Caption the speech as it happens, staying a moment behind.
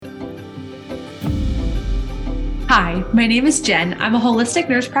Hi, my name is Jen. I'm a holistic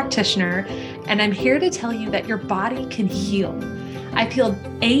nurse practitioner, and I'm here to tell you that your body can heal. I've healed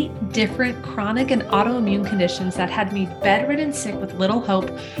 8 different chronic and autoimmune conditions that had me bedridden sick with little hope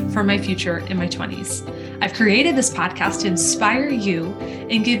for my future in my 20s. I've created this podcast to inspire you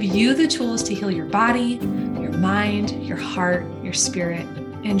and give you the tools to heal your body, your mind, your heart, your spirit,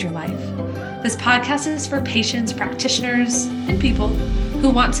 and your life. This podcast is for patients, practitioners, and people who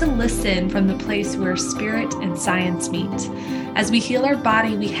want to listen from the place where spirit and science meet. As we heal our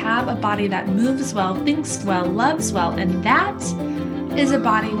body, we have a body that moves well, thinks well, loves well, and that is a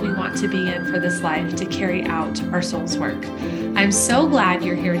body we want to be in for this life to carry out our soul's work. I'm so glad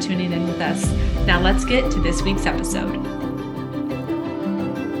you're here tuning in with us. Now let's get to this week's episode.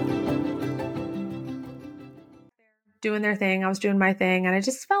 Doing their thing, I was doing my thing, and I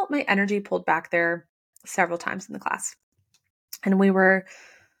just felt my energy pulled back there several times in the class. And we were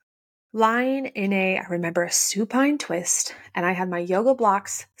lying in I remember a supine twist, and I had my yoga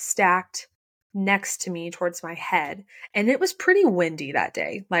blocks stacked next to me towards my head. And it was pretty windy that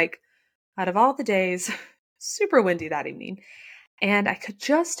day. Like, out of all the days, super windy that evening. And I could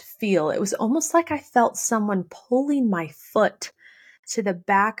just feel, it was almost like I felt someone pulling my foot to the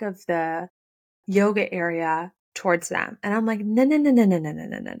back of the yoga area towards them. And I'm like, no, no, no, no, no, no, no,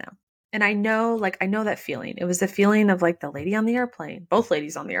 no, no, no. And I know that feeling. It was the feeling of like the lady on the airplane, both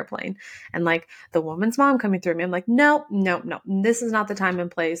ladies on the airplane, and like the woman's mom coming through me. I'm like, no, no, no, this is not the time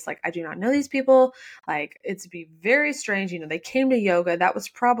and place. Like, I do not know these people. Like, it's be very strange. They came to yoga. That was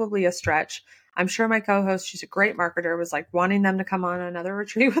probably a stretch. I'm sure my co-host, she's a great marketer, was like wanting them to come on another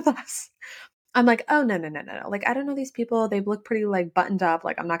retreat with us. I'm like, oh, no, no, no, no, no. Like, I don't know these people. They look pretty like buttoned up.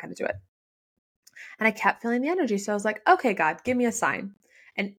 Like, I'm not going to do it. And I kept feeling the energy. So I was like, okay, God, give me a sign.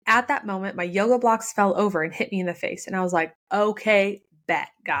 And at that moment, my yoga blocks fell over and hit me in the face. And I was like, okay, bet,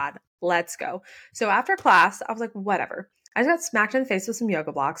 God, let's go. So after class, I was like, whatever. I just got smacked in the face with some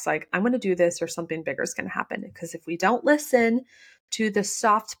yoga blocks. Like, I'm going to do this or something bigger is going to happen. Because if we don't listen to the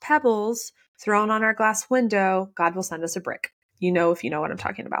soft pebbles thrown on our glass window, God will send us a brick. If you know what I'm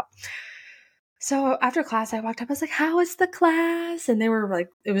talking about. So after class, I walked up, I was like, how is the class? And they were like,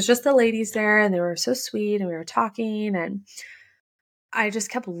 it was just the ladies there, and they were so sweet, and we were talking, and I just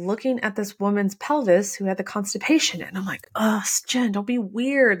kept looking at this woman's pelvis who had the constipation. And I'm like, oh, Jen, don't be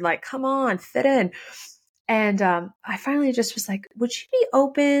weird. Like, come on, fit in. And I finally just was like, would you be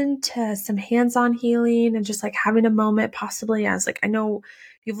open to some hands-on healing and just like having a moment possibly? I was like, I know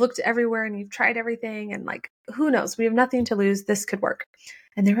you've looked everywhere and you've tried everything, and like, who knows? We have nothing to lose. This could work.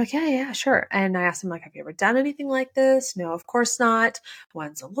 And they were like, yeah, sure. And I asked them, like, have you ever done anything like this? No, of course not.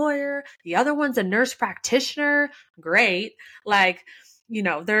 One's a lawyer. The other one's a nurse practitioner. Great. Like,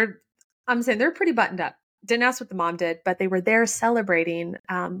 I'm saying they're pretty buttoned up. Didn't ask what the mom did, but they were there celebrating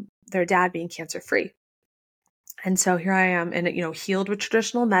their dad being cancer-free. And so here I am and, healed with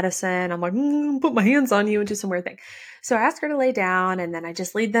traditional medicine. I'm like, put my hands on you and do some weird thing. So I asked her to lay down, and then I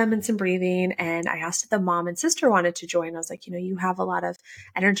just lead them in some breathing. And I asked if the mom and sister wanted to join. I was like, you have a lot of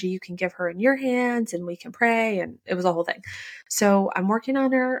energy you can give her in your hands, and we can pray. And it was a whole thing. So I'm working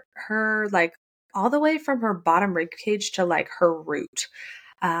on her like all the way from her bottom rib cage to like her root.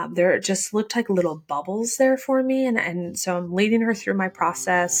 There just looked like little bubbles there for me. And so I'm leading her through my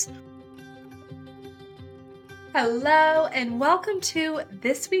process. Hello, and welcome to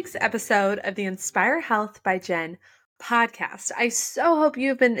this week's episode of the Inspire Health by Jen podcast. I so hope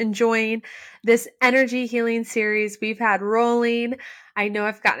you've been enjoying this energy healing series we've had rolling. I know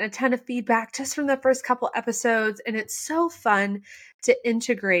I've gotten a ton of feedback just from the first couple episodes, and it's so fun to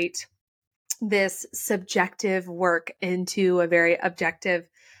integrate this subjective work into a very objective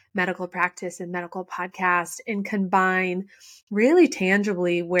medical practice and medical podcast and combine really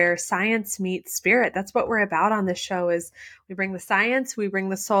tangibly where science meets spirit. That's what we're about on this show is we bring the science, we bring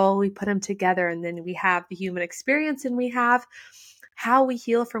the soul, we put them together, and then we have the human experience, and we have how we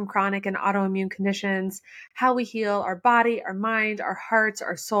heal from chronic and autoimmune conditions, how we heal our body, our mind, our hearts,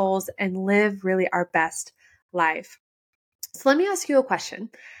 our souls, and live really our best life. So let me ask you a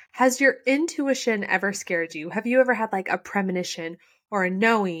question. Has your intuition ever scared you? Have you ever had like a premonition or a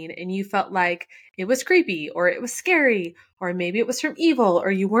knowing and you felt like it was creepy or it was scary or maybe it was from evil or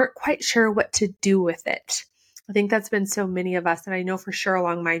you weren't quite sure what to do with it? I think that's been so many of us. And I know for sure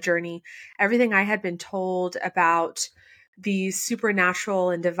along my journey, everything I had been told about these supernatural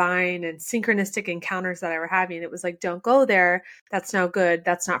and divine and synchronistic encounters that I were having, it was like, don't go there. That's no good.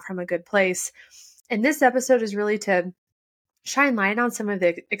 That's not from a good place. And this episode is really to shine light on some of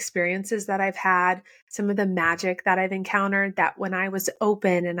the experiences that I've had, some of the magic that I've encountered, that when I was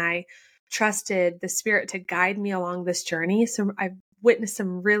open and I trusted the spirit to guide me along this journey. So I've witnessed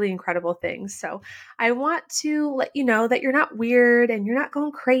some really incredible things. So I want to let you know that you're not weird and you're not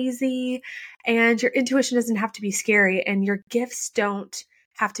going crazy, and your intuition doesn't have to be scary, and your gifts don't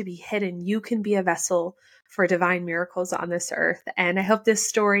have to be hidden. You can be a vessel for divine miracles on this earth. And I hope this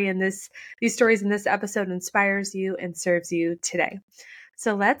story and these stories in this episode inspires you and serves you today.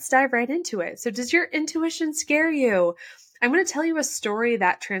 So let's dive right into it. So does your intuition scare you? I'm going to tell you a story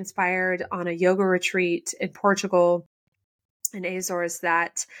that transpired on a yoga retreat in Portugal, in Azores,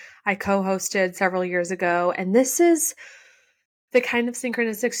 that I co-hosted several years ago. And this is the kind of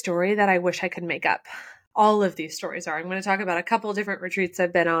synchronistic story that I wish I could make up. All of these stories are. I'm going to talk about a couple of different retreats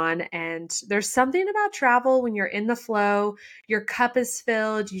I've been on. And there's something about travel when you're in the flow, your cup is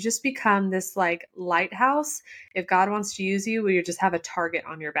filled, you just become this like lighthouse. If God wants to use you, you just have a target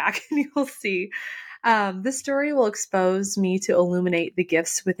on your back and you'll see. This story will expose me to illuminate the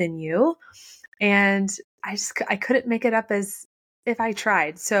gifts within you. And I couldn't make it up as if I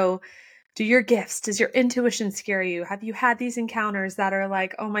tried. So does your intuition scare you? Have you had these encounters that are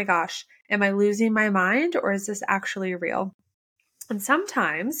like, oh my gosh, am I losing my mind or is this actually real? And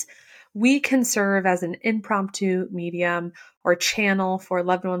sometimes we can serve as an impromptu medium or channel for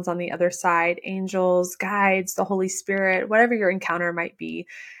loved ones on the other side, angels, guides, the Holy Spirit, whatever your encounter might be.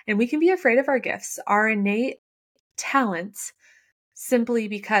 And we can be afraid of our gifts, our innate talents, simply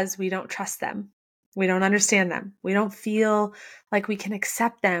because we don't trust them. We don't understand them. We don't feel like we can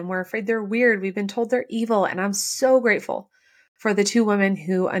accept them. We're afraid they're weird. We've been told they're evil. And I'm so grateful for the two women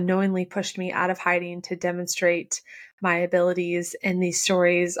who unknowingly pushed me out of hiding to demonstrate my abilities in these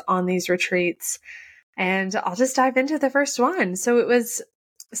stories on these retreats. And I'll just dive into the first one. So it was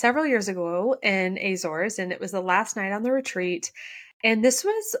several years ago in Azores, and it was the last night on the retreat. And this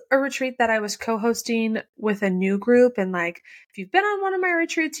was a retreat that I was co-hosting with a new group. And like, if you've been on one of my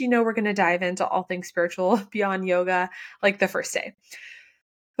retreats, you know we're going to dive into all things spiritual beyond yoga, like the first day.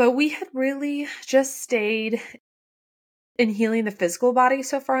 But we had really just stayed in healing the physical body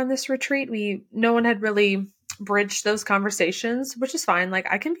so far on this retreat. No one had really bridged those conversations, which is fine. Like,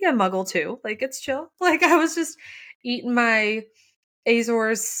 I can be a muggle too. Like, it's chill. Like, I was just eating my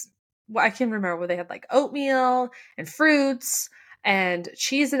Azores. I can remember where they had like oatmeal and fruits and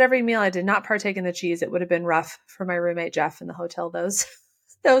cheese at every meal. I did not partake in the cheese. It would have been rough for my roommate Jeff in the hotel those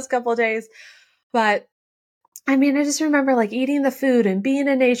those couple of days. But I mean, I just remember like eating the food and being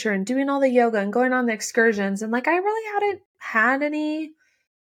in nature and doing all the yoga and going on the excursions. And like, I really hadn't had any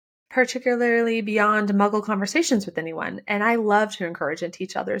particularly beyond muggle conversations with anyone. And I love to encourage and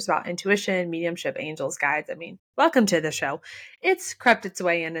teach others about intuition, mediumship, angels, guides. I mean, welcome to the show. It's crept its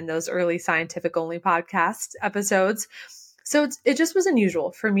way in those early scientific only podcast episodes. So it just was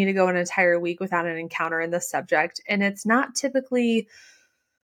unusual for me to go an entire week without an encounter in this subject. And it's not typically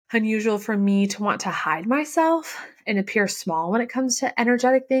unusual for me to want to hide myself and appear small when it comes to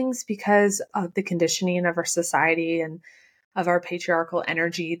energetic things because of the conditioning of our society and of our patriarchal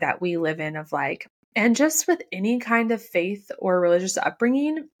energy that we live in, of like, and just with any kind of faith or religious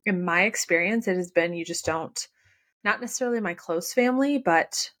upbringing, in my experience, it has been, you just don't, not necessarily my close family,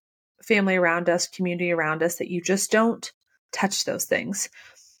 but family around us, community around us, that you just don't touch those things.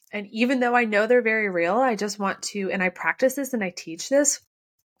 And even though I know they're very real, I just want to, and I practice this and I teach this,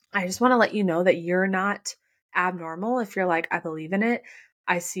 I just want to let you know that you're not abnormal if you're like, I believe in it.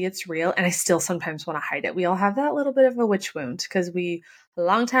 I see it's real. And I still sometimes want to hide it. We all have that little bit of a witch wound because a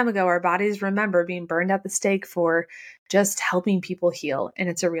long time ago, our bodies remember being burned at the stake for just helping people heal. And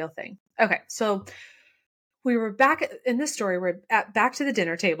it's a real thing. Okay. So we were back in this story. Back to the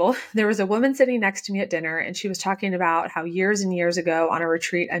dinner table. There was a woman sitting next to me at dinner, and she was talking about how years and years ago on a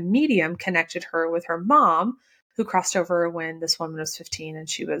retreat, a medium connected her with her mom, who crossed over when this woman was 15 and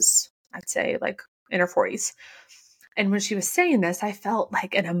she was, I'd say, like in her 40s. And when she was saying this, I felt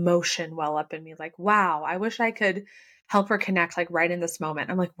like an emotion well up in me, like, wow, I wish I could help her connect like right in this moment.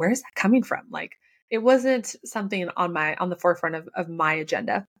 I'm like, where's that coming from? Like, it wasn't something on the forefront of my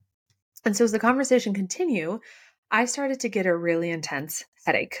agenda. And so as the conversation continued, I started to get a really intense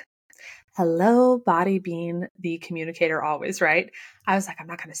headache. Hello, body being the communicator always, right? I was like, I'm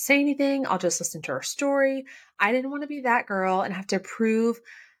not going to say anything. I'll just listen to her story. I didn't want to be that girl and have to prove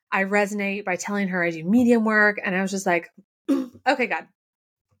I resonate by telling her I do medium work. And I was just like, okay, God,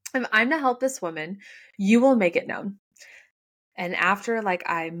 if I'm to help this woman, you will make it known. And after like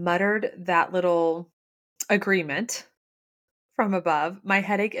I muttered that little agreement from above, my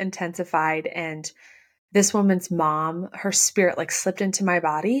headache intensified, and this woman's mom, her spirit like slipped into my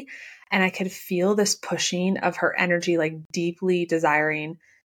body, and I could feel this pushing of her energy, like deeply desiring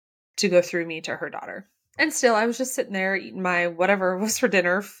to go through me to her daughter. And still, I was just sitting there eating my whatever was for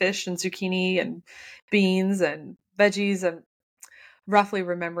dinner, fish and zucchini and beans and veggies. roughly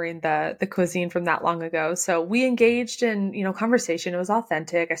remembering the cuisine from that long ago. So we engaged in, conversation. It was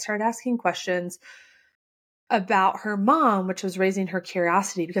authentic. I started asking questions about her mom, which was raising her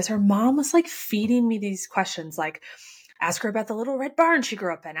curiosity because her mom was like feeding me these questions, like ask her about the little red barn she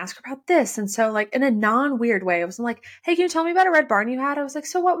grew up in, ask her about this. And so, like, in a non-weird way, I wasn't like, hey, can you tell me about a red barn you had? I was like,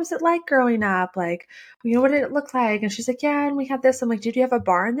 so what was it like growing up? Like, what did it look like? And she's like, yeah, and we had this. I'm like, did you have a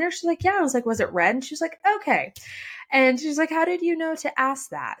barn there? She's like, yeah. I was like, was it red? And she's like, okay. And she's like, how did you know to ask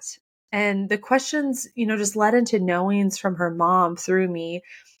that? And the questions, just led into knowings from her mom through me.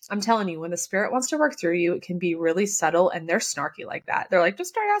 I'm telling you, when the spirit wants to work through you, it can be really subtle, and they're snarky like that. They're like, just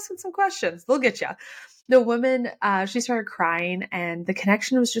start asking some questions. They'll get you. The woman, she started crying, and the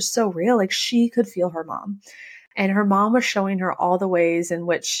connection was just so real. Like, she could feel her mom. And her mom was showing her all the ways in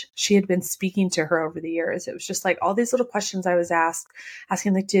which she had been speaking to her over the years. It was just like all these little questions I was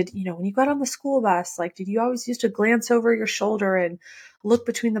asking, like, when you got on the school bus, like, did you always used to glance over your shoulder and look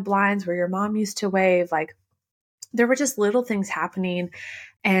between the blinds where your mom used to wave? Like, there were just little things happening,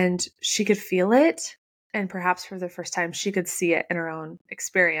 and she could feel it. And perhaps for the first time, she could see it in her own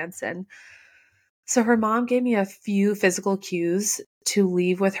experience. And so her mom gave me a few physical cues to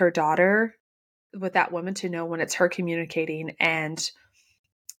leave with her daughter, with that woman, to know when it's her communicating. And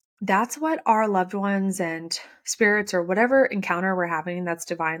that's what our loved ones and spirits or whatever encounter we're having that's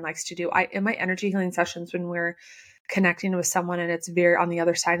divine likes to do. In my energy healing sessions, when we're connecting with someone and it's very on the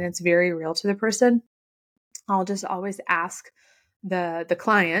other side and it's very real to the person, I'll just always ask the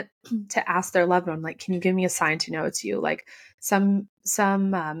client to ask their loved one, like, can you give me a sign to know it's you? Like, some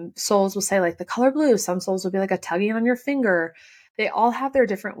souls will say like the color blue. Some souls will be like a tugging on your finger. They all have their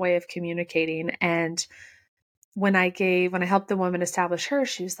different way of communicating. And when I helped the woman establish her,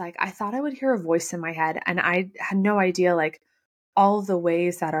 she was like, I thought I would hear a voice in my head, and I had no idea like all of the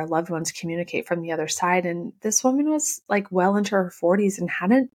ways that our loved ones communicate from the other side. And this woman was like well into her 40s and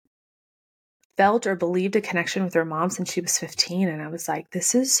hadn't felt or believed a connection with her mom since she was 15. And I was like,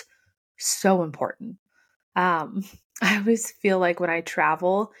 this is so important. Um, I always feel like when I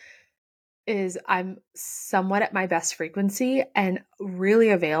travel is I'm somewhat at my best frequency and really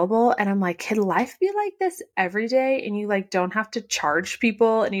available. And I'm like, can life be like this every day? And you like don't have to charge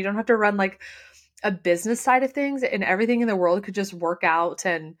people, and you don't have to run like a business side of things, and everything in the world could just work out.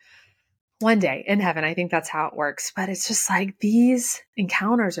 And one day in heaven, I think that's how it works. But it's just like these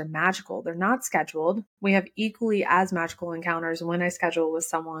encounters are magical. They're not scheduled. We have equally as magical encounters when I schedule with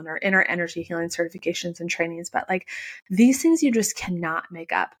someone or in our energy healing certifications and trainings. But like these things you just cannot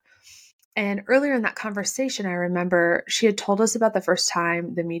make up. And earlier in that conversation, I remember she had told us about the first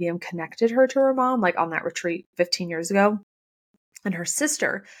time the medium connected her to her mom, like on that retreat 15 years ago. And her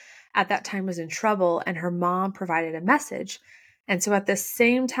sister at that time was in trouble, and her mom provided a message. And so at the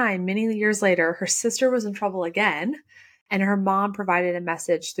same time, many years later, her sister was in trouble again, and her mom provided a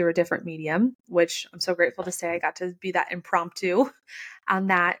message through a different medium, which I'm so grateful to say I got to be that impromptu on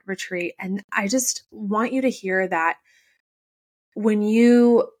that retreat. And I just want you to hear that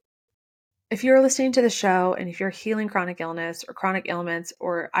if you're listening to the show and if you're healing chronic illness or chronic ailments,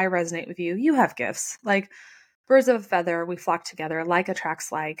 or I resonate with you, you have gifts. Like birds of a feather, we flock together, like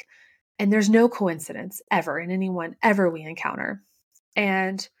attracts like. And there's no coincidence ever in anyone ever we encounter.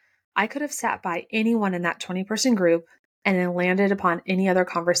 And I could have sat by anyone in that 20-person group and then landed upon any other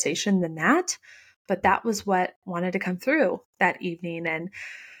conversation than that. But that was what wanted to come through that evening. And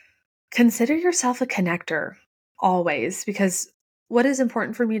consider yourself a connector always, because what is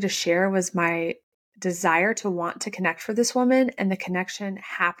important for me to share was my desire to want to connect for this woman, and the connection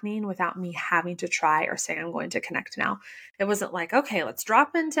happening without me having to try or say I'm going to connect now. It wasn't like, okay, let's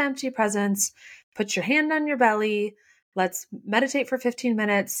drop into empty presence, put your hand on your belly, let's meditate for 15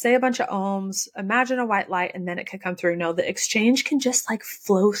 minutes, say a bunch of ohms, imagine a white light, and then it could come through. No, the exchange can just like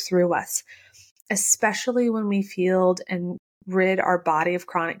flow through us, especially when we field and rid our body of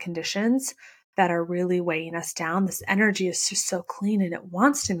chronic conditions that are really weighing us down. This energy is just so clean and it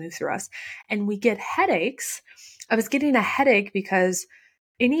wants to move through us. And we get headaches. I was getting a headache because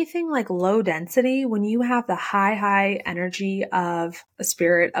anything like low density, when you have the high energy of a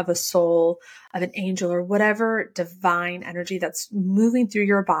spirit, of a soul, of an angel, or whatever divine energy that's moving through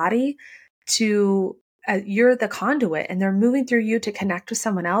your body you're the conduit, and they're moving through you to connect with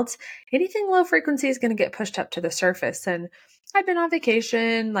someone else. Anything low frequency is going to get pushed up to the surface. And I've been on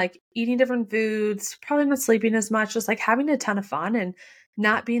vacation, like eating different foods, probably not sleeping as much, just like having a ton of fun and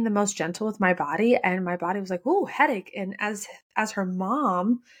not being the most gentle with my body. And my body was like, "Ooh, headache." And as her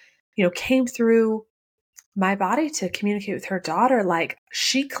mom, came through my body to communicate with her daughter, like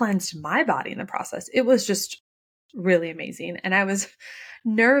she cleansed my body in the process. It was just really amazing. And I was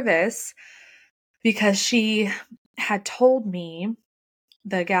nervous because she had told me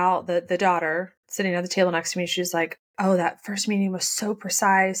the daughter sitting at the table next to me, she's like, oh, that first meeting was so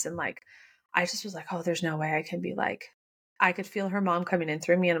precise. And like, I just was like, oh, there's no way I can be like, I could feel her mom coming in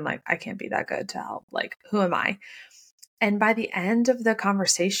through me. And I'm like, I can't be that good to help. Like, who am I? And by the end of the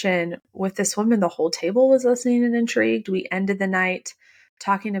conversation with this woman, the whole table was listening and intrigued. We ended the night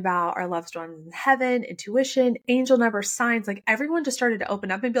talking about our loved ones in heaven, intuition, angel numbers, signs. Like everyone just started to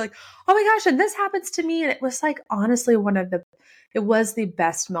open up and be like, oh my gosh, and this happens to me. And it was like, honestly, it was the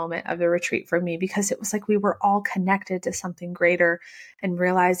best moment of the retreat for me, because it was like we were all connected to something greater and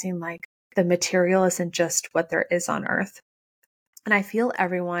realizing like the material isn't just what there is on earth. And I feel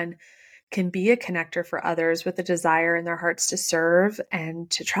everyone can be a connector for others with a desire in their hearts to serve and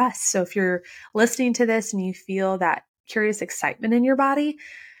to trust. So if you're listening to this and you feel that curious excitement in your body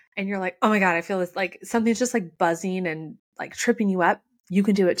and you're like, oh my God, I feel this, like something's just like buzzing and like tripping you up, you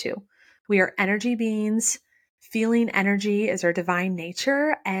can do it too. We are energy beings. Feeling energy is our divine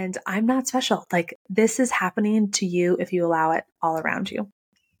nature. And I'm not special. Like this is happening to you if you allow it all around you.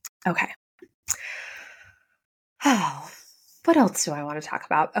 Okay. Oh, what else do I want to talk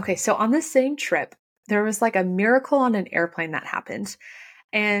about? Okay, so on this same trip, there was like a miracle on an airplane that happened.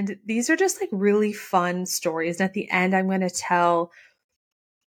 And these are just like really fun stories. And at the end, I'm going to tell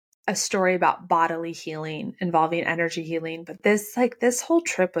a story about bodily healing involving energy healing. But this whole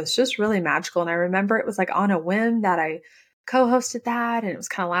trip was just really magical. And I remember it was like on a whim that I co-hosted that. And it was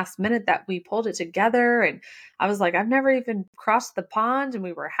kind of last minute that we pulled it together. And I was like, I've never even crossed the pond. And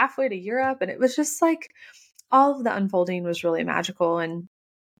we were halfway to Europe. And it was just like, all of the unfolding was really magical. And,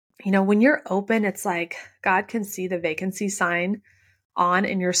 you know, when you're open, it's like God can see the vacancy sign on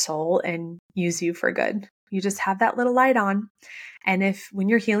in your soul and use you for good. You just have that little light on. And when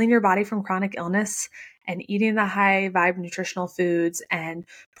you're healing your body from chronic illness and eating the high vibe nutritional foods and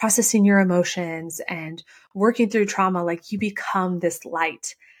processing your emotions and working through trauma, like you become this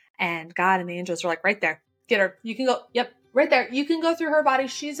light. And God and the angels are like, right there, get her. You can go. Yep. Right there. You can go through her body.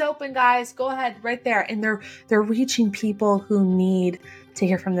 She's open, guys. Go ahead. Right there. And they're reaching people who need to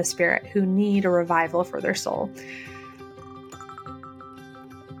hear from the Spirit, who need a revival for their soul.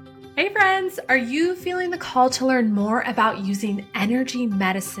 Hey friends, are you feeling the call to learn more about using energy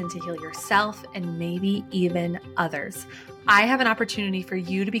medicine to heal yourself and maybe even others? I have an opportunity for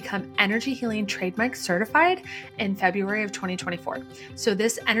you to become Energy Healing Trademark Certified in February of 2024. So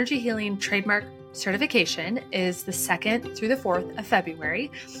this Energy Healing Trademark certification is the 2nd through the 4th of February.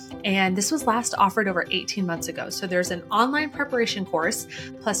 And this was last offered over 18 months ago. So there's an online preparation course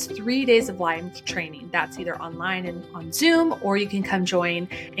plus 3 days of live training. That's either online and on Zoom, or you can come join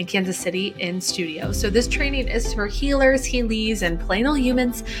in Kansas City in studio. So this training is for healers, healies, and plain old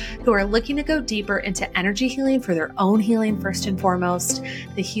humans who are looking to go deeper into energy healing for their own healing, first and foremost,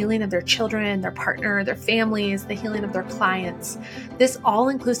 the healing of their children, their partner, their families, the healing of their clients. This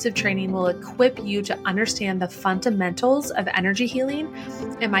all-inclusive training will equip you to understand the fundamentals of energy healing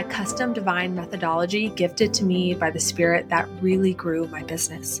and my custom divine methodology gifted to me by the Spirit that really grew my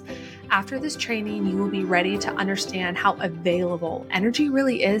business. After this training, you will be ready to understand how available energy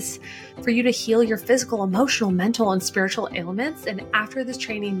really is for you to heal your physical, emotional, mental, and spiritual ailments. And after this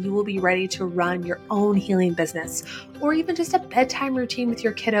training, you will be ready to run your own healing business or even just a bedtime routine with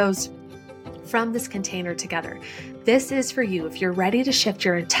your kiddos from this container together. This is for you if you're ready to shift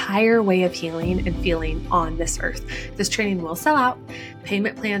your entire way of healing and feeling on this earth. This training will sell out.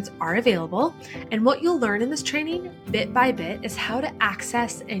 Payment plans are available. And what you'll learn in this training, bit by bit, is how to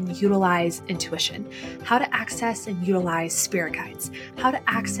access and utilize intuition, how to access and utilize spirit guides, how to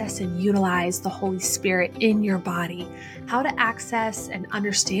access and utilize the Holy Spirit in your body, how to access and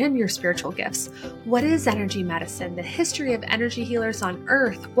understand your spiritual gifts. What is energy medicine? The history of energy healers on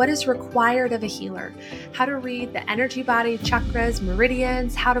earth. What is required of a healer? How to read the energy body, chakras,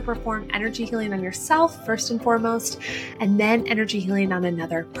 meridians, how to perform energy healing on yourself first and foremost, and then energy healing on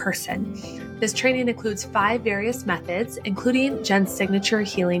another person. This training includes 5 various methods, including Jen's signature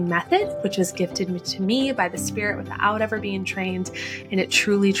healing method, which was gifted to me by the Spirit without ever being trained, and it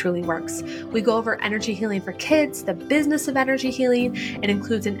truly, truly works. We go over energy healing for kids, the business of energy healing. It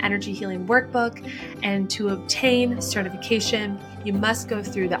includes an energy healing workbook, and to obtain certification, you must go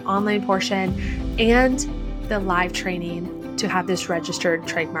through the online portion and the live training to have this registered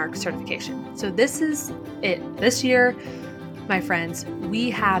trademark certification. So this is it. This year, my friends, we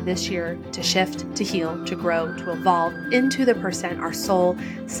have this year to shift, to heal, to grow, to evolve into the person our soul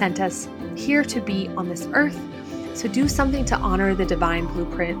sent us here to be on this earth. So do something to honor the divine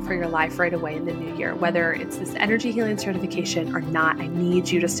blueprint for your life right away in the new year, whether it's this energy healing certification or not. I need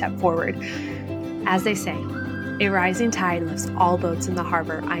you to step forward. As they say, a rising tide lifts all boats in the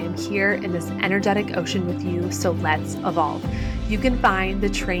harbor. I am here in this energetic ocean with you, so let's evolve. You can find the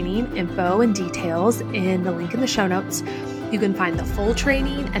training info and details in the link in the show notes. You can find the full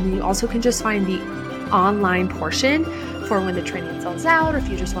training, and then you also can just find the online portion for when the training sells out, or if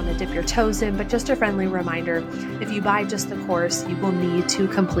you just want to dip your toes in. But just a friendly reminder, if you buy just the course, you will need to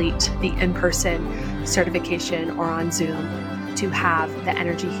complete the in-person certification or on Zoom to have the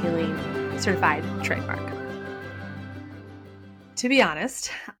energy healing certified trademark. To be honest,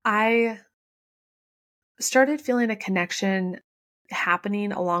 I started feeling a connection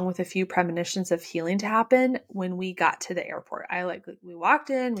happening along with a few premonitions of healing to happen when we got to the airport. We walked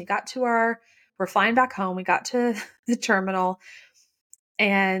in, we're flying back home. We got to the terminal,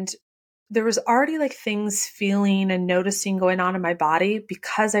 and there was already like things feeling and noticing going on in my body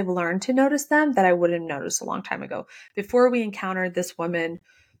because I've learned to notice them that I wouldn't have noticed a long time ago before we encountered this woman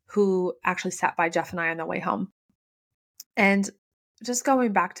who actually sat by Jeff and I on the way home. And just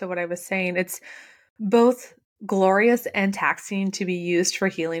going back to what I was saying, it's both glorious and taxing to be used for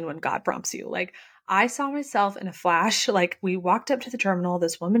healing when God prompts you. Like, I saw myself in a flash. Like, we walked up to the terminal.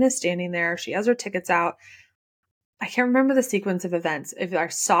 This woman is standing there. She has her tickets out. I can't remember the sequence of events. If I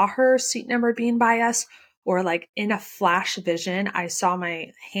saw her seat number being by us, or like in a flash vision, I saw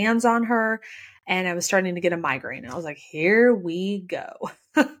my hands on her and I was starting to get a migraine. I was like, here we go.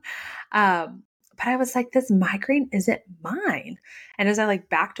 But I was like, this migraine isn't mine. And as I like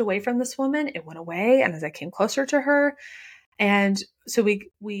backed away from this woman, it went away. And as I came closer to her, and so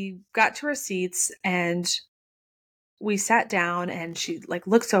we got to our seats and we sat down, and she like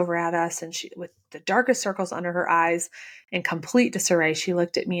looks over at us, and she, with the darkest circles under her eyes in complete disarray, she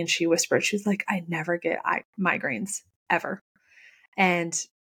looked at me and she whispered, she was like, I never get migraines ever. And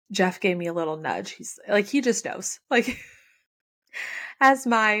Jeff gave me a little nudge. He's like, he just knows, like, as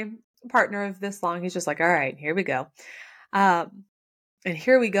my partner of this long, he's just like, all right, here we go. And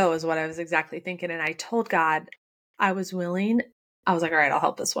here we go is what I was exactly thinking. And I told God I was willing. I was like, all right, I'll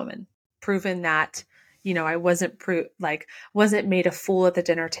help this woman. Proven that, I wasn't wasn't made a fool at the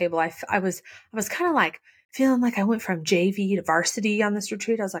dinner table. I was kind of like feeling like I went from JV to varsity on this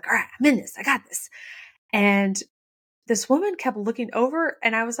retreat. I was like, all right, I'm in this. I got this. And this woman kept looking over,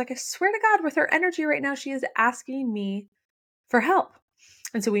 and I was like, I swear to God, with her energy right now, she is asking me for help.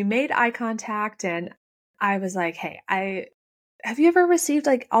 And so we made eye contact, and I was like, hey, have you ever received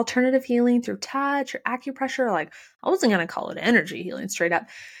like alternative healing through touch or acupressure? Like, I wasn't going to call it energy healing straight up,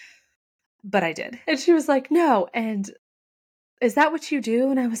 but I did. And she was like, no. And is that what you do?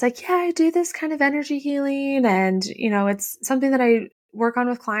 And I was like, yeah, I do this kind of energy healing. And, it's something that I work on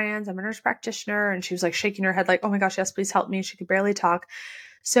with clients. I'm a nurse practitioner. And she was like shaking her head like, oh my gosh, yes, please help me. She could barely talk.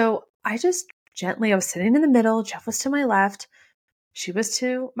 So I just I was sitting in the middle. Jeff was to my left. She was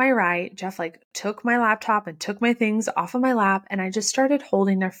to my right. Jeff like took my laptop and took my things off of my lap. And I just started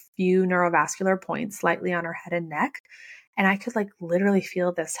holding a few neurovascular points lightly on her head and neck. And I could like literally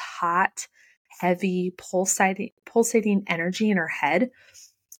feel this hot, heavy, pulsating energy in her head.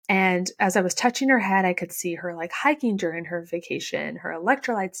 And as I was touching her head, I could see her like hiking during her vacation, her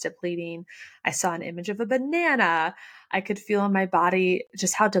electrolytes depleting. I saw an image of a banana. I could feel in my body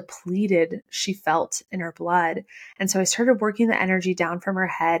just how depleted she felt in her blood. And so I started working the energy down from her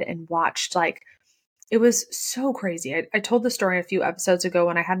head and watched it was so crazy. I told the story a few episodes ago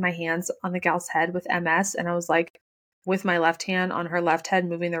when I had my hands on the gal's head with MS, and I was like, with my left hand on her left head,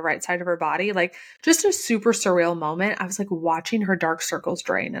 moving the right side of her body, like just a super surreal moment. I was like watching her dark circles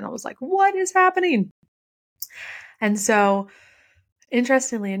drain, and I was like, what is happening? And so,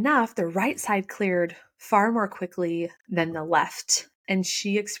 interestingly enough, the right side cleared far more quickly than the left. And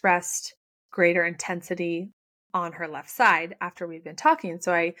she expressed greater intensity on her left side after we'd been talking.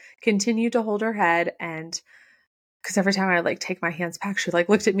 So I continued to hold her head, and because every time I like take my hands back, she like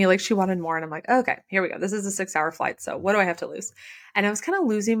looked at me like she wanted more. And I'm like, okay, here we go. This is a 6-hour flight. So what do I have to lose? And I was kind of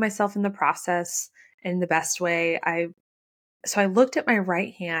losing myself in the process in the best way. So I looked at my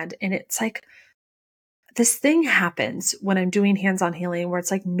right hand, and it's like this thing happens when I'm doing hands-on healing where it's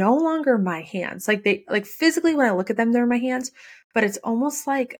like no longer my hands. Like physically when I look at them, they're my hands, but it's almost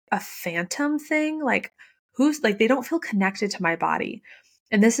like a phantom thing. Like they don't feel connected to my body.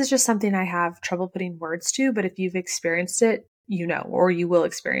 And this is just something I have trouble putting words to, but if you've experienced it, or you will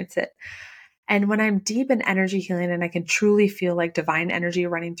experience it. And when I'm deep in energy healing and I can truly feel like divine energy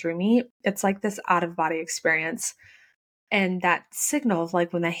running through me, it's like this out of body experience. And that signal of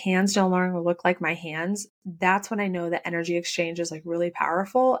like when the hands no longer look like my hands, that's when I know that energy exchange is like really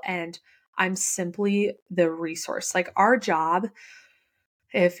powerful. And I'm simply the resource. Like our job,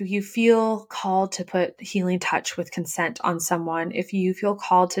 if you feel called to put healing touch with consent on someone, if you feel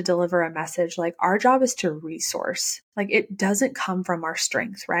called to deliver a message, like our job is to resource. Like it doesn't come from our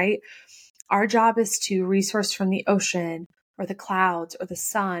strength, right? Our job is to resource from the ocean or the clouds or the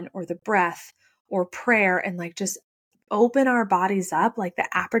sun or the breath or prayer, and like just open our bodies up like the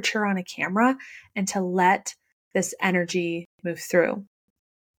aperture on a camera and to let this energy move through.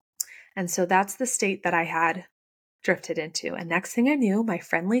 And so that's the state that I had drifted into. And next thing I knew, my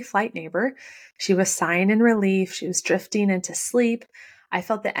friendly flight neighbor, she was sighing in relief. She was drifting into sleep. I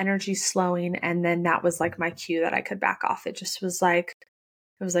felt the energy slowing. And then that was like my cue that I could back off. It just was like,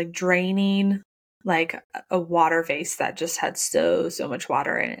 it was like draining like a water vase that just had so much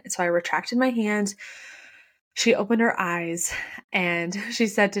water in it. So I retracted my hand. She opened her eyes and she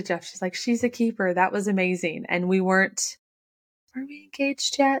said to Jeff, she's like, she's a keeper. That was amazing. And were we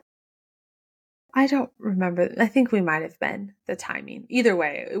engaged yet? I don't remember. I think we might have been the timing. Either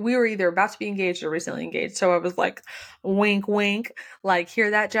way, we were either about to be engaged or recently engaged. So I was like, wink, wink, like,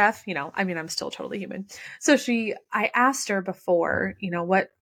 hear that, Jeff? I mean, I'm still totally human. So I asked her before,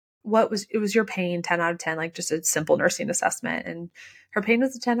 it was your pain 10 out of 10, like just a simple nursing assessment. And her pain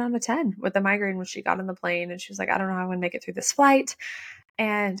was a 10 out of 10 with the migraine when she got on the plane. And she was like, I don't know how I'm going to make it through this flight.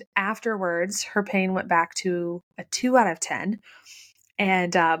 And afterwards, her pain went back to a 2 out of 10.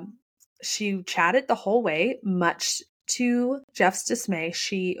 And, she chatted the whole way, much to Jeff's dismay.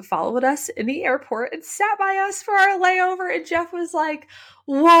 She followed us in the airport and sat by us for our layover. And Jeff was like,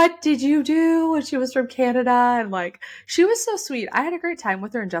 what did you do? And she was from Canada. And like, she was so sweet. I had a great time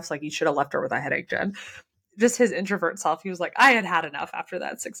with her. And Jeff's like, you should have left her with a headache, Jen. Just his introvert self. He was like, I had enough after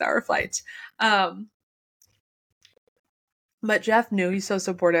that 6-hour flight. But Jeff knew, he's so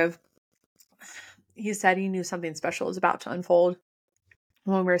supportive. He said he knew something special was about to unfold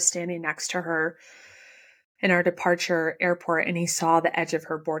when we were standing next to her in our departure airport, and he saw the edge of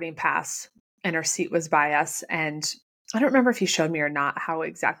her boarding pass and her seat was by us. And I don't remember if he showed me or not how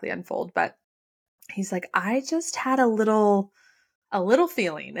exactly unfold, but he's like, I just had a little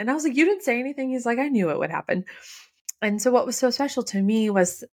feeling. And I was like, you didn't say anything. He's like, I knew it would happen. And so what was so special to me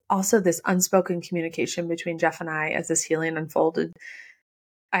was also this unspoken communication between Jeff and I as this healing unfolded.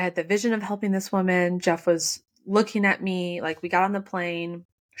 I had the vision of helping this woman. Jeff was looking at me, like we got on the plane.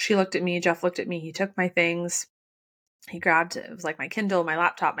 She looked at me. Jeff looked at me. He took my things. He grabbed, it was like my Kindle, my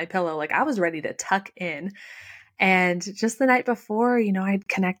laptop, my pillow. Like I was ready to tuck in. And just the night before, I'd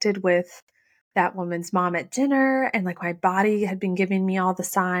connected with that woman's mom at dinner, and like my body had been giving me all the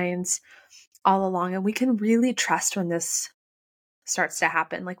signs all along. And we can really trust when this starts to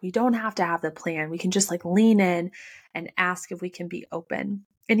happen. Like we don't have to have the plan. We can just like lean in and ask if we can be open.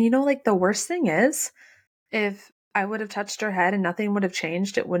 And like the worst thing is, if I would have touched her head and nothing would have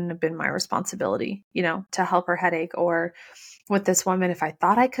changed, it wouldn't have been my responsibility, to help her headache. Or with this woman, if I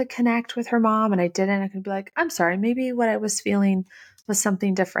thought I could connect with her mom and I didn't, I could be like, I'm sorry, maybe what I was feeling was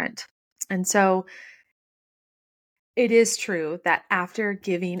something different. And so it is true that after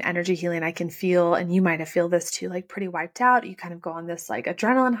giving energy healing, I can feel, and you might have feel this too, like pretty wiped out. You kind of go on this like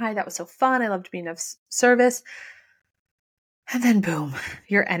adrenaline high. That was so fun. I loved being of service. And then boom,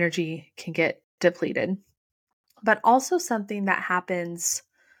 your energy can get depleted. But also something that happens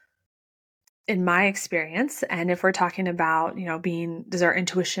in my experience, and if we're talking about, does our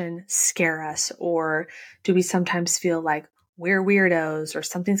intuition scare us, or do we sometimes feel like we're weirdos or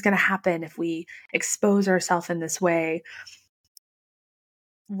something's going to happen if we expose ourselves in this way?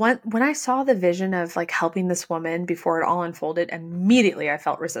 When I saw the vision of like helping this woman before it all unfolded, immediately I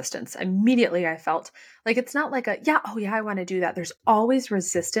felt resistance. Immediately I felt like it's not like I want to do that. There's always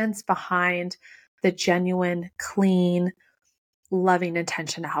resistance behind the genuine, clean, loving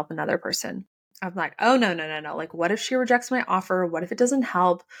intention to help another person. I'm like, oh, no. Like, what if she rejects my offer? What if it doesn't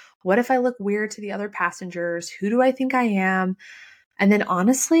help? What if I look weird to the other passengers? Who do I think I am? And then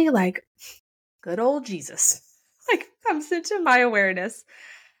honestly, like, good old Jesus, like, comes into my awareness.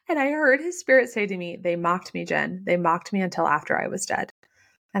 And I heard his spirit say to me, they mocked me, Jen. They mocked me until after I was dead.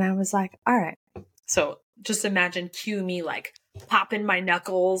 And I was like, all right. So just imagine cue me like popping my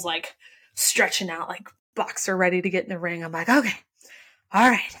knuckles, like stretching out like boxer ready to get in the ring. I'm like, okay, all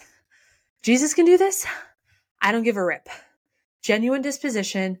right. Jesus can do this. I don't give a rip. Genuine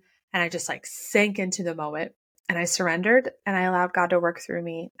disposition. And I just like sank into the moment and I surrendered and I allowed God to work through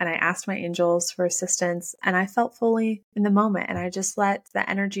me. And I asked my angels for assistance and I felt fully in the moment. And I just let the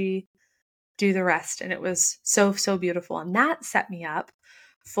energy do the rest. And it was so, so beautiful. And that set me up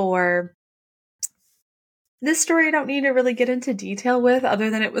for this story. I don't need to really get into detail with, other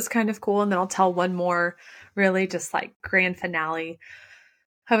than it was kind of cool. And then I'll tell one more really just like grand finale.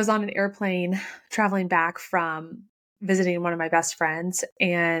 I was on an airplane traveling back from visiting one of my best friends,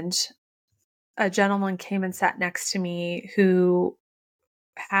 and a gentleman came and sat next to me who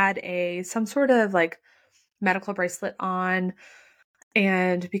had some sort of like medical bracelet on.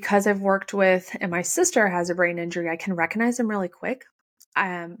 And because I've worked with, and my sister has a brain injury, I can recognize him really quick.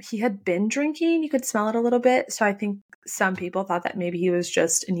 He had been drinking. You could smell it a little bit. So I think some people thought that maybe he was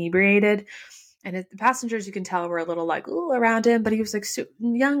just inebriated. And the passengers, you can tell, were a little like, ooh, around him. But he was like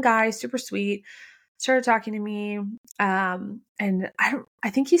young guy, super sweet. Started talking to me. And I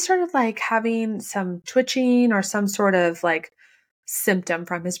think he started like having some twitching or some sort of like symptom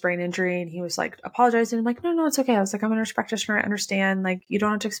from his brain injury. And he was like apologizing. I'm like, no, it's okay. I was like, I'm a nurse practitioner. I understand. Like, you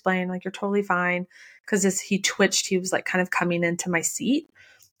don't have to explain. Like, you're totally fine. Cause as he twitched, he was like kind of coming into my seat.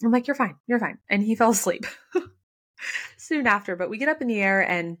 I'm like, you're fine. You're fine. And he fell asleep soon after. But we get up in the air,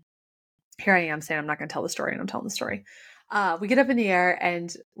 and here I am saying I'm not going to tell the story, and I'm telling the story. We get up in the air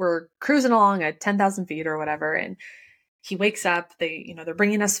and we're cruising along at 10,000 feet or whatever. And he wakes up. They're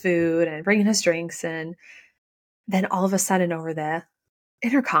bringing us food and bringing us drinks. And then all of a sudden over the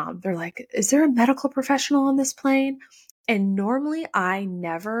intercom, they're like, is there a medical professional on this plane? And normally I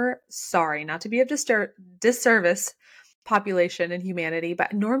never, sorry, not to be of disservice population and humanity,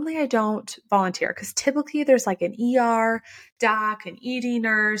 but normally I don't volunteer because typically there's like an ER doc, an ED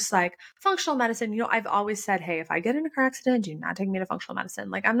nurse, like functional medicine. I've always said, hey, if I get in a car accident, do not take me to functional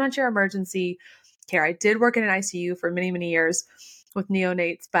medicine. Like, I'm not your emergency care. I did work in an ICU for many, many years with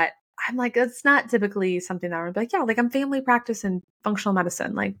neonates, but I'm like, it's not typically something that I would be like, yeah, like I'm family practice and functional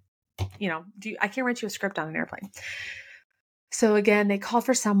medicine. Like, I can't write you a script on an airplane. So again, they called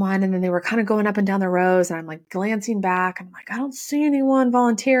for someone, and then they were kind of going up and down the rows, and I'm like glancing back. I'm like, I don't see anyone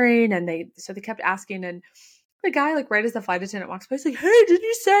volunteering. And they kept asking, and the guy, like right as the flight attendant walks by, he's like, hey, did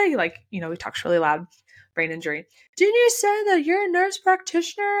you say, like, he talks really loud, brain injury. Didn't you say that you're a nurse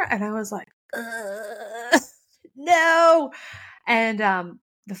practitioner? And I was like, no. And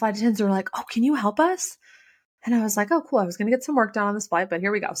the flight attendants were like, oh, can you help us? And I was like, oh, cool. I was going to get some work done on this flight, but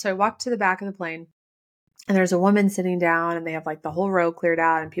here we go. So I walked to the back of the plane, and there's a woman sitting down, and they have like the whole row cleared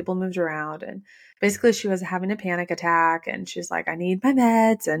out, and people moved around. And basically she was having a panic attack, and she's like, I need my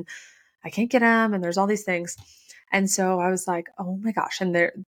meds and I can't get them. And there's all these things. And so I was like, oh my gosh. And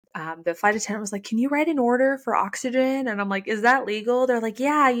the flight attendant was like, can you write an order for oxygen? And I'm like, is that legal? They're like,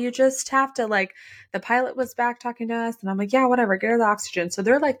 yeah, you just have to, like, the pilot was back talking to us. And I'm like, yeah, whatever, get her the oxygen. So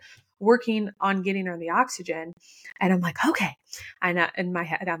they're like working on getting her the oxygen. And I'm like, okay. And in my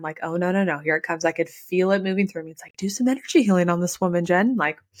head, I'm like, oh, no, here it comes. I could feel it moving through me. It's like, do some energy healing on this woman, Jen.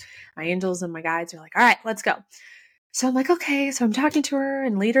 Like, my angels and my guides are like, all right, let's go. So I'm like, okay. So I'm talking to her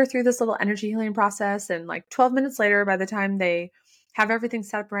and lead her through this little energy healing process. And like 12 minutes later, by the time they have everything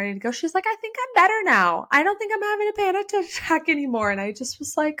set up and ready to go, she's like, I think I'm better now. I don't think I'm having a panic attack anymore. And I just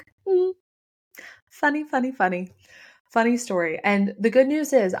was like, funny story. And the good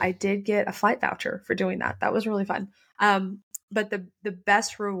news is I did get a flight voucher for doing that. That was really fun. But the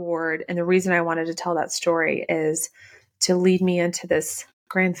best reward, and the reason I wanted to tell that story, is to lead me into this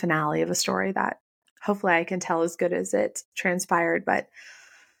grand finale of a story that hopefully I can tell as good as it transpired. But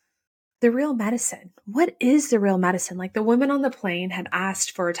the real medicine, what is the real medicine? Like, the woman on the plane had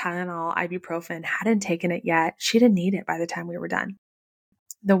asked for Tylenol, ibuprofen, hadn't taken it yet. She didn't need it by the time we were done.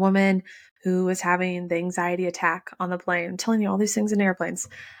 The woman who was having the anxiety attack on the plane, I'm telling you all these things in airplanes,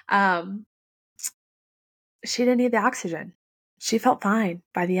 she didn't need the oxygen. She felt fine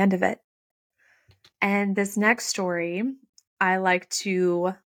by the end of it. And this next story, I like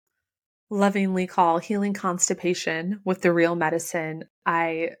to lovingly call Healing Constipation with the Real Medicine.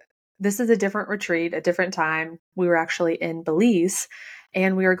 This is a different retreat, a different time. We were actually in Belize,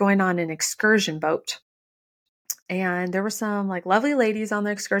 and we were going on an excursion boat. And there were some like lovely ladies on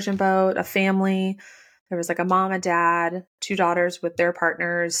the excursion boat, a family. There was like a mom, a dad, two daughters with their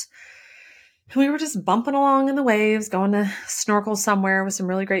partners. We were just bumping along in the waves, going to snorkel somewhere with some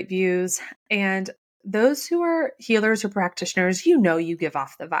really great views. And those who are healers or practitioners, you give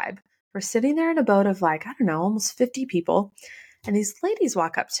off the vibe. We're sitting there in a boat of like, I don't know, almost 50 people. And these ladies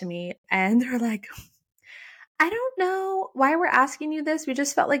walk up to me and they're like, I don't know why we're asking you this. We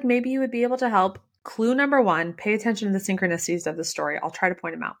just felt like maybe you would be able to help. Clue number one, pay attention to the synchronicities of the story. I'll try to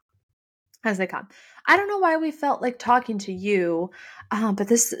point them out as they come. I don't know why we felt like talking to you, but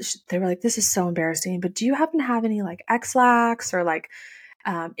they were like, this is so embarrassing, but do you happen to have any like X-Lax or like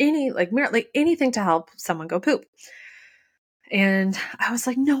any like anything to help someone go poop? And I was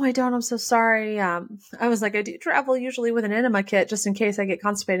like, no, I don't. I'm so sorry. I was like, I do travel usually with an enema kit just in case I get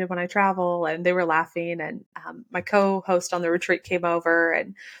constipated when I travel. And they were laughing. And my co-host on the retreat came over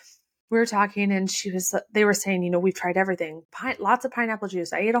and we were talking, and they were saying, we've tried everything, lots of pineapple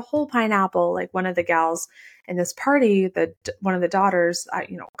juice. I ate a whole pineapple. Like, one of the gals in this party, one of the daughters,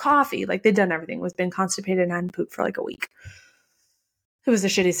 coffee, like they'd done everything, was been constipated and hadn't pooped for like a week. It was a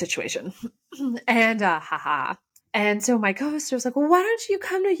shitty situation. And, haha. And so my co-host was like, well, why don't you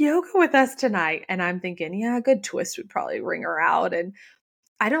come to yoga with us tonight? And I'm thinking, yeah, a good twist would probably ring her out. And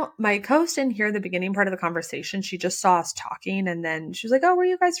my co-host didn't hear the beginning part of the conversation. She just saw us talking. And then she was like, oh, where are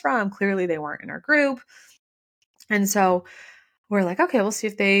you guys from? Clearly they weren't in our group. And so we're like, okay, we'll see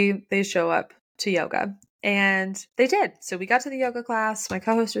if they show up to yoga. And they did. So we got to the yoga class. My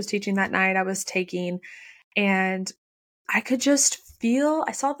co-host was teaching that night. I was taking, and I could just feel,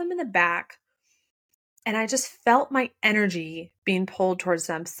 I saw them in the back, and I just felt my energy being pulled towards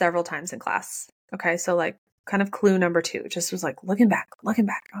them several times in class. Okay. So like kind of clue number 2, just was like looking back.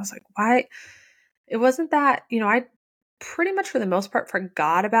 I was like, why? It wasn't that, I pretty much for the most part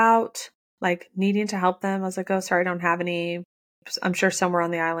forgot about like needing to help them. I was like, oh, sorry, I don't have any. I'm sure somewhere on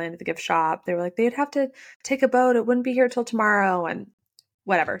the island at the gift shop. They were like, they'd have to take a boat. It wouldn't be here till tomorrow and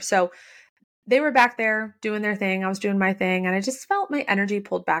whatever. So they were back there doing their thing. I was doing my thing. And I just felt my energy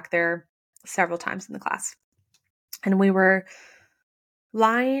pulled back there several times in the class. And we were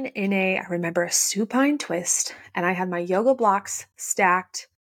lying in I remember a supine twist, and I had my yoga blocks stacked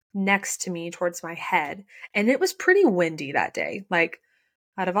next to me towards my head. And it was pretty windy that day. Like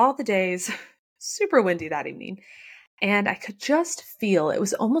out of all the days, super windy that evening. And I could just feel, it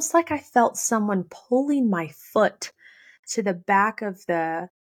was almost like I felt someone pulling my foot to the back of the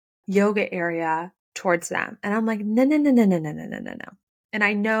yoga area towards them. And I'm like, no, no, no, no, no, no, no, no, no, no. And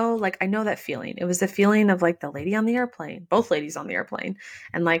I know that feeling. It was the feeling of like the lady on the airplane, both ladies on the airplane,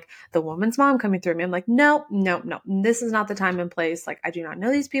 and like the woman's mom coming through me. I'm like, no, no, no, this is not the time and place. Like, I do not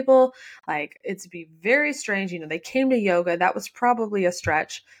know these people. Like, it's be very strange. They came to yoga. That was probably a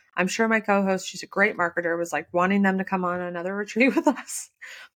stretch. I'm sure my co-host, she's a great marketer, was like wanting them to come on another retreat with us.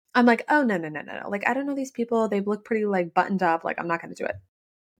 I'm like, oh, no, no, no, no, no. Like, I don't know these people. They look pretty like buttoned up. Like, I'm not going to do it.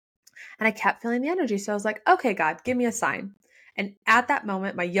 And I kept feeling the energy. So I was like, okay, God, give me a sign. And at that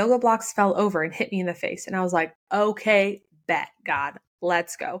moment, my yoga blocks fell over and hit me in the face. And I was like, okay, bet, God,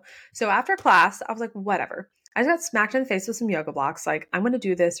 let's go. So after class, I was like, whatever. I got smacked in the face with some yoga blocks. Like, I'm going to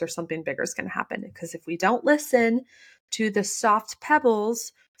do this or something bigger is going to happen. Because if we don't listen to the soft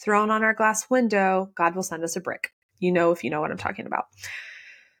pebbles thrown on our glass window, God will send us a brick. If you know what I'm talking about.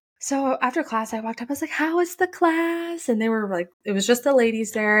 So after class, I walked up. I was like, how was the class? And they were like, it was just the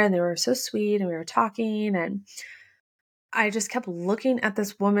ladies there, and they were so sweet, and we were talking. And I just kept looking at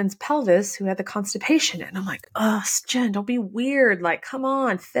this woman's pelvis who had the constipation. And I'm like, oh, Jen, don't be weird. Like, come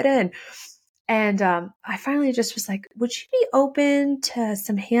on, fit in. And I finally just was like, would you be open to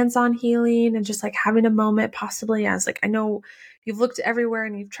some hands-on healing and just like having a moment possibly? I was like, I know you've looked everywhere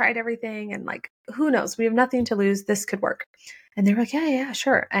and you've tried everything, and like, who knows? We have nothing to lose. This could work. And they were like, yeah,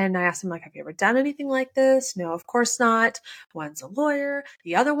 sure. And I asked them, like, have you ever done anything like this? No, of course not. One's a lawyer.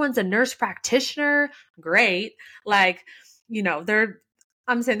 The other one's a nurse practitioner. Great. Like,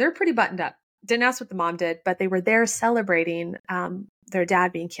 I'm saying they're pretty buttoned up. Didn't ask what the mom did, but they were there celebrating their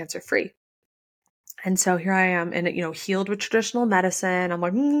dad being cancer-free. And so here I am and, healed with traditional medicine. I'm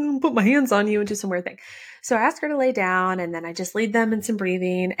like, put my hands on you and do some weird thing. So I asked her to lay down, and then I just lead them in some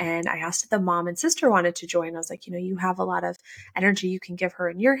breathing. And I asked if the mom and sister wanted to join. I was like, you have a lot of energy you can give her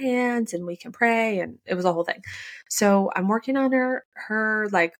in your hands, and we can pray. And it was a whole thing. So I'm working on her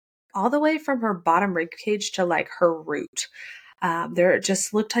like all the way from her bottom rib cage to like her root. There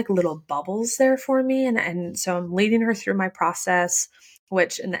just looked like little bubbles there for me. And so I'm leading her through my process,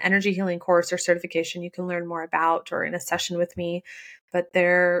 which in the energy healing course or certification, you can learn more about, or in a session with me. But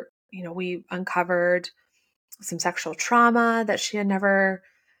there, we uncovered some sexual trauma that she had never.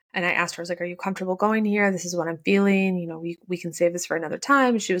 And I asked her, I was like, are you comfortable going here? This is what I'm feeling. We can save this for another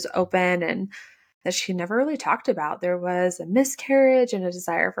time. She was open, and that she never really talked about. There was a miscarriage and a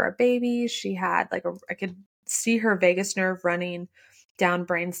desire for a baby. She had I could see her vagus nerve running down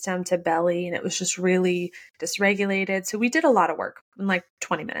brainstem to belly, and it was just really dysregulated. So we did a lot of work in like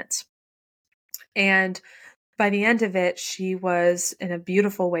 20 minutes. And by the end of it, she was in a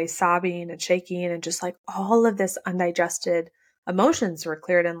beautiful way sobbing and shaking, and just like all of this undigested emotions were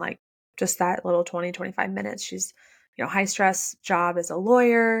cleared in like just that little 20, 25 minutes. She's, high stress job as a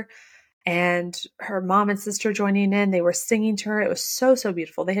lawyer, and her mom and sister joining in, they were singing to her. It was so, so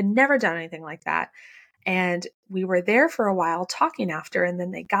beautiful. They had never done anything like that. And we were there for a while talking after, and then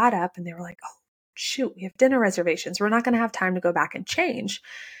they got up and they were like, oh, shoot, we have dinner reservations. We're not going to have time to go back and change.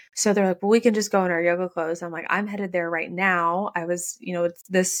 So they're like, well, we can just go in our yoga clothes. I'm like, I'm headed there right now. I was,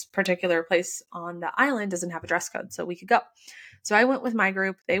 this particular place on the island doesn't have a dress code, so we could go. So I went with my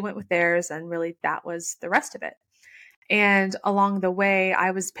group, they went with theirs, and really that was the rest of it. And along the way, I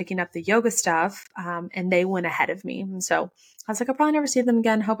was picking up the yoga stuff, and they went ahead of me. And so I was like, I'll probably never see them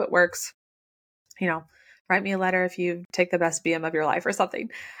again. Hope it works. Write me a letter if you take the best BM of your life or something.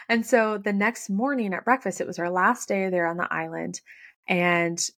 And so the next morning at breakfast, it was our last day there on the island.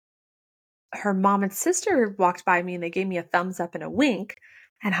 And her mom and sister walked by me and they gave me a thumbs up and a wink.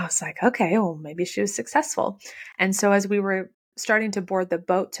 And I was like, okay, well, maybe she was successful. And so as we were starting to board the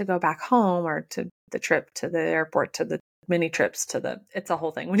boat to go back home, or to the trip to the airport, to the mini trips to the, it's a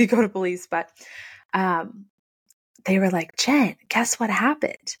whole thing when you go to Belize, but they were like, Jen, guess what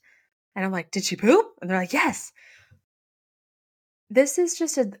happened? And I'm like, did she poop? And they're like, yes. This is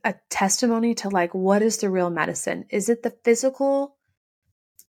just a testimony to like, what is the real medicine? Is it the physical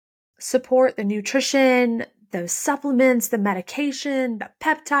support, the nutrition, the supplements, the medication, the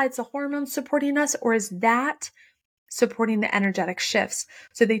peptides, the hormones supporting us, or is that supporting the energetic shifts?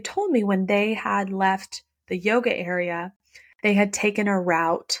 So they told me when they had left the yoga area, they had taken a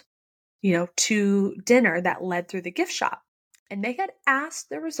route, to dinner that led through the gift shop. And they had asked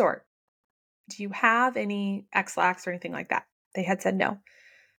the resort, do you have any X-Lax or anything like that? They had said no.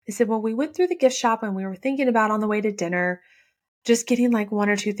 They said, well, we went through the gift shop and we were thinking about on the way to dinner, just getting like one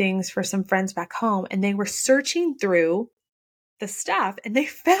or two things for some friends back home. And they were searching through the stuff and they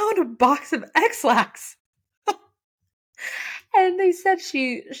found a box of X-Lax. And they said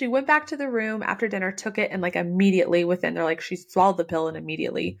she went back to the room after dinner, took it, and like immediately they're like, she swallowed the pill and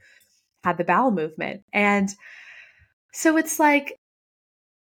immediately had the bowel movement. And so it's like,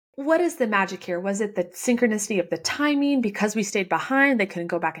 what is the magic here? Was it the synchronicity of the timing? Because we stayed behind, they couldn't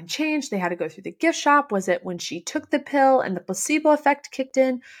go back and change. They had to go through the gift shop. Was it when she took the pill and the placebo effect kicked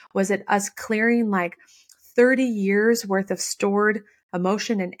in? Was it us clearing like 30 years worth of stored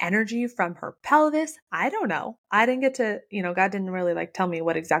emotion and energy from her pelvis? I don't know. I didn't get to, God didn't really like tell me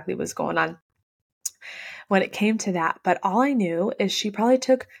what exactly was going on when it came to that. But all I knew is she probably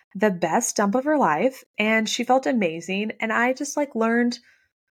took the best dump of her life and she felt amazing. And I just like learned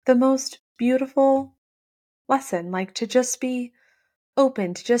the most beautiful lesson, like to just be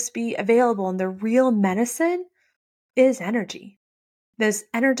open, to just be available. And the real medicine is energy. Those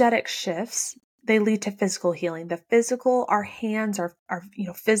energetic shifts, they lead to physical healing. The physical, our hands are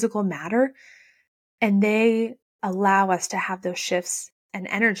physical matter, and they allow us to have those shifts and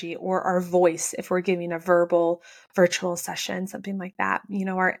energy, or our voice, if we're giving a verbal virtual session, something like that.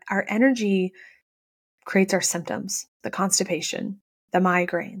 Our energy creates our symptoms, the constipation, the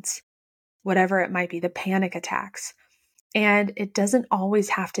migraines, whatever it might be, the panic attacks. And it doesn't always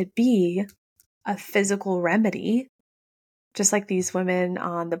have to be a physical remedy. Just like these women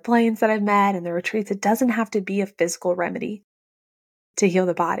on the planes that I've met and the retreats, it doesn't have to be a physical remedy to heal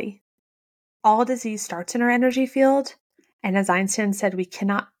the body. All disease starts in our energy field. And as Einstein said, we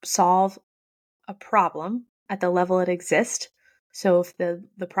cannot solve a problem at the level it exists. So if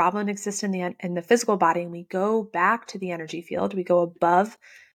the problem exists in the physical body and we go back to the energy field, we go above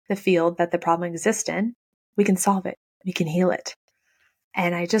the field that the problem exists in, we can solve it. We can heal it.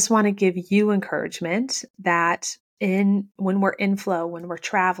 And I just want to give you encouragement that when we're in flow, when we're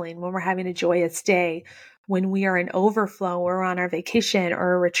traveling, when we're having a joyous day, when we are in overflow, or on our vacation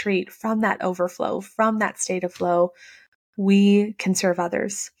or a retreat, from that overflow, from that state of flow, we can serve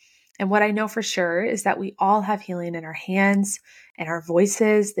others. And what I know for sure is that we all have healing in our hands and our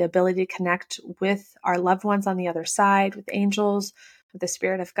voices, the ability to connect with our loved ones on the other side, with angels, with the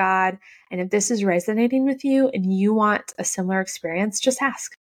Spirit of God. And if this is resonating with you and you want a similar experience, just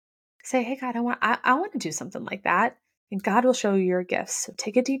ask. Say, hey, God, I want to do something like that. And God will show you your gifts. So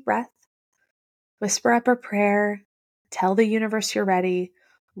take a deep breath, whisper up a prayer, tell the universe you're ready,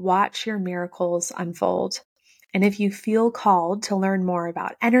 watch your miracles unfold. And if you feel called to learn more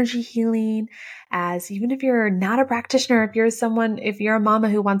about energy healing, even if you're not a practitioner, if you're a mama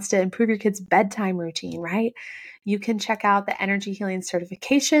who wants to improve your kid's bedtime routine, right? You can check out the energy healing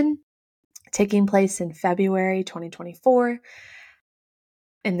certification taking place in February 2024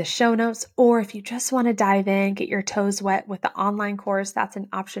 in the show notes. Or if you just want to dive in, get your toes wet with the online course, that's an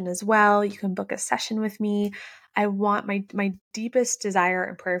option as well. You can book a session with me. I want my deepest desire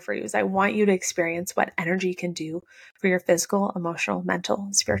and prayer for you is I want you to experience what energy can do for your physical, emotional, mental,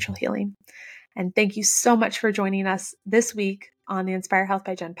 and spiritual healing. And thank you so much for joining us this week on the Inspire Health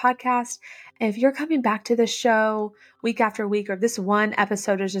by Jen podcast. If you're coming back to this show week after week, or if this one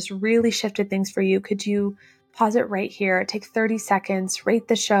episode has just really shifted things for you, could you pause it right here, take 30 seconds, rate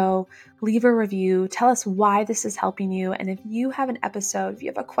the show, leave a review, tell us why this is helping you. And if you have an episode, if you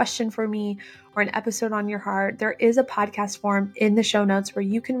have a question for me or an episode on your heart, there is a podcast form in the show notes where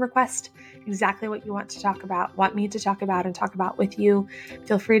you can request exactly what you want me to talk about and talk about with you.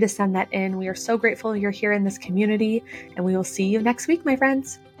 Feel free to send that in. We are so grateful you're here in this community, and we will see you next week, my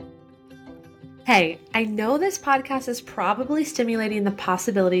friends. Hey, I know this podcast is probably stimulating the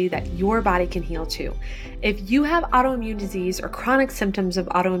possibility that your body can heal too. If you have autoimmune disease or chronic symptoms of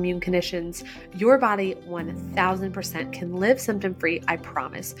autoimmune conditions, your body 1000% can live symptom free, I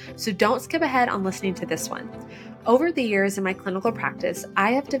promise. So don't skip ahead on listening to this one. Over the years in my clinical practice,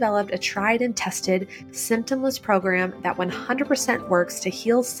 I have developed a tried and tested symptomless program that 100% works to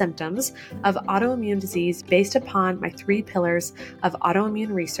heal symptoms of autoimmune disease based upon my 3 pillars of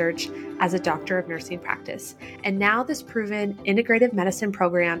autoimmune research as a doctor of nursing practice. And now this proven integrative medicine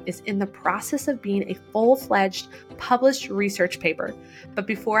program is in the process of being a full-fledged published research paper. But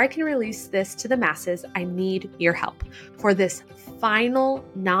before I can release this to the masses, I need your help. For this final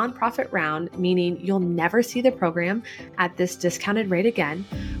nonprofit round, meaning you'll never see the program at this discounted rate again.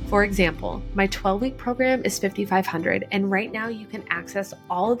 For example, my 12-week program is $5,500, and right now you can access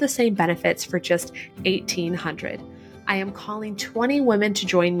all of the same benefits for just $1,800. I am calling 20 women to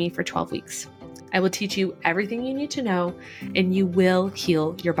join me for 12 weeks. I will teach you everything you need to know, and you will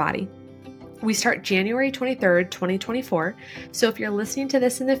heal your body. We start January 23rd, 2024. So if you're listening to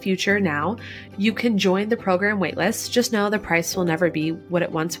this in the future now, you can join the program waitlist. Just know the price will never be what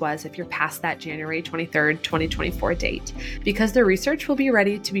it once was if you're past that January 23rd, 2024 date, because the research will be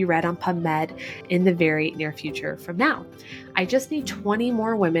ready to be read on PubMed in the very near future from now. I just need 20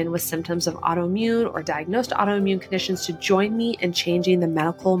 more women with symptoms of autoimmune or diagnosed autoimmune conditions to join me in changing the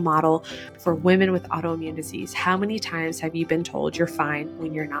medical model for women with autoimmune disease. How many times have you been told you're fine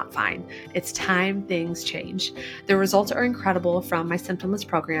when you're not fine? It's time things change. The results are incredible from my symptomless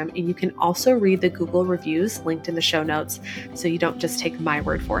program, and you can also read the Google reviews linked in the show notes so you don't just take my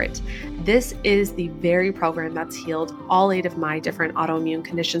word for it. This is the very program that's healed all 8 of my different autoimmune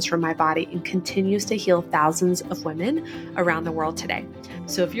conditions from my body and continues to heal thousands of women around the world today.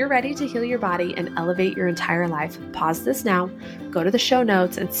 So if you're ready to heal your body and elevate your entire life, pause this now, go to the show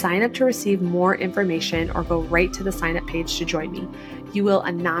notes and sign up to receive more information, or go right to the sign up page to join me. You will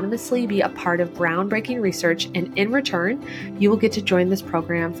anonymously be a part of groundbreaking research, and in return, you will get to join this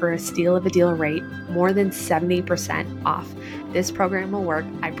program for a steal of a deal rate, more than 70% off. This program will work,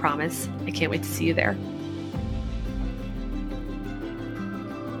 I promise. I can't wait to see you there.